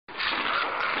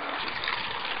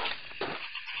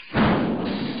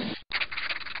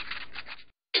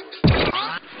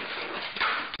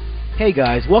Hey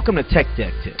guys, welcome to Tech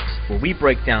Deck Tips, where we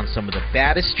break down some of the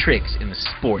baddest tricks in the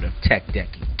sport of tech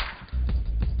decking.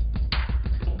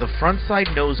 The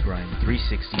frontside nose grind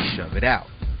 360 shove it out.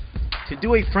 To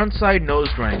do a frontside nose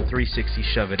grind 360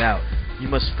 shove it out, you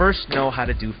must first know how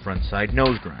to do frontside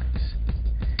nose grinds.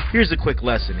 Here's a quick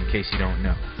lesson in case you don't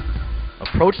know.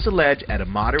 Approach the ledge at a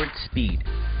moderate speed.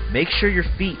 Make sure your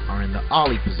feet are in the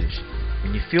ollie position.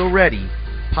 When you feel ready,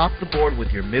 pop the board with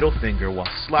your middle finger while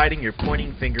sliding your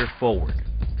pointing finger forward.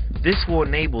 This will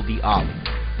enable the ollie.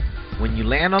 When you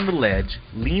land on the ledge,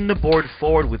 lean the board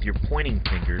forward with your pointing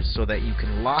fingers so that you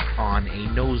can lock on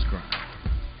a nose grind.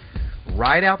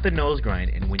 Ride out the nose grind,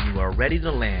 and when you are ready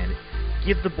to land,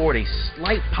 give the board a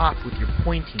slight pop with your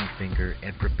pointing finger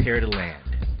and prepare to land.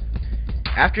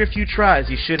 After a few tries,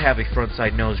 you should have a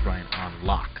frontside nose grind on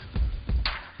lock.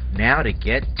 Now to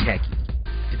get techie.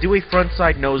 To do a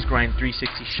frontside nose grind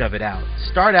 360 shove it out,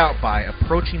 start out by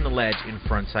approaching the ledge in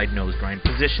frontside nose grind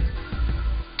position.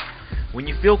 When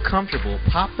you feel comfortable,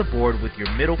 pop the board with your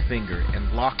middle finger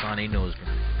and lock on a nose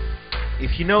grind.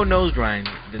 If you know nose grind,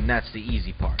 then that's the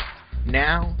easy part.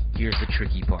 Now, here's the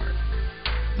tricky part.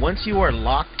 Once you are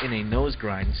locked in a nose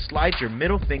grind, slide your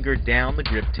middle finger down the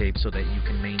grip tape so that you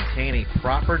can maintain a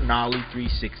proper nollie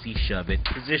 360 shove-it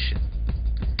position.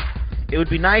 It would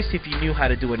be nice if you knew how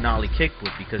to do a nollie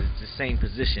kickflip because it's the same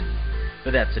position,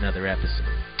 but that's another episode.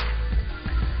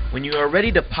 When you are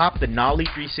ready to pop the nollie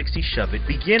 360 shove-it,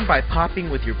 begin by popping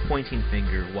with your pointing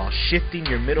finger while shifting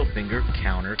your middle finger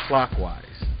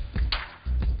counterclockwise.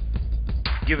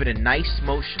 Give it a nice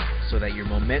motion so that your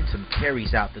momentum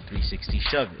carries out the 360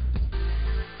 shove-it.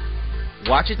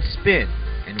 Watch it spin,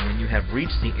 and when you have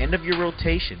reached the end of your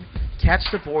rotation, catch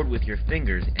the board with your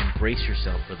fingers and brace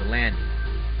yourself for the landing.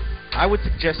 I would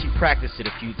suggest you practice it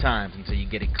a few times until you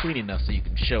get it clean enough so you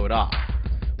can show it off.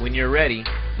 When you're ready,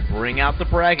 bring out the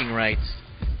bragging rights.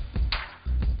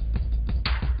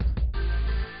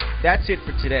 That's it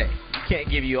for today. We can't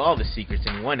give you all the secrets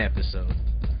in one episode.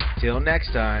 Till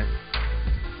next time.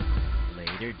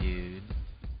 Later, dude.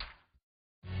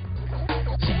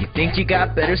 So you think you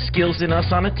got better skills than us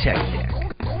on a tech deck?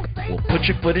 Well, put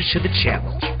your footage to the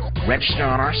challenge. Register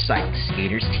on our site,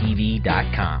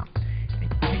 skaterstv.com.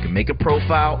 You can make a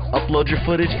profile, upload your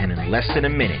footage, and in less than a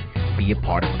minute, be a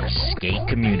part of our skate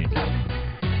community.